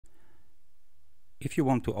If you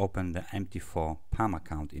want to open the MT4 PAMM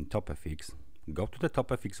account in TopFX, go to the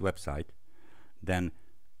TopFX website, then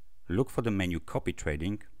look for the menu Copy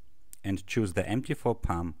Trading and choose the MT4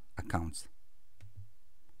 PAMM accounts.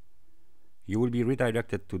 You will be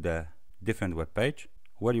redirected to the different web page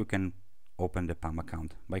where you can open the PAMM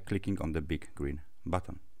account by clicking on the big green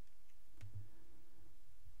button.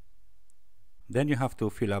 Then you have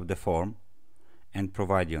to fill up the form and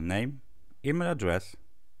provide your name, email address,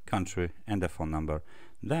 country and the phone number.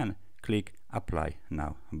 Then click Apply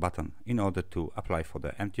Now button in order to apply for the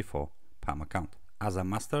MT4 PAMM account as a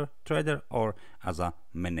master trader or as a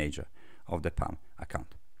manager of the PAMM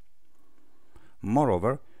account.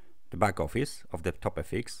 Moreover, the back office of the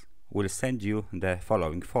TopFX will send you the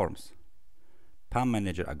following forms: PAMM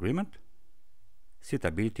Manager Agreement,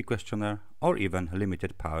 Suitability Questionnaire, or even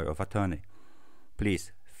Limited Power of Attorney.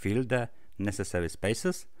 Please fill the necessary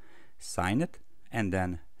spaces, sign it, and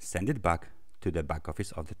then send it back to the back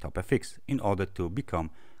office of the TopFX in order to become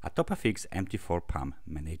a TopFX MT4 PAMM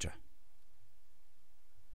Manager.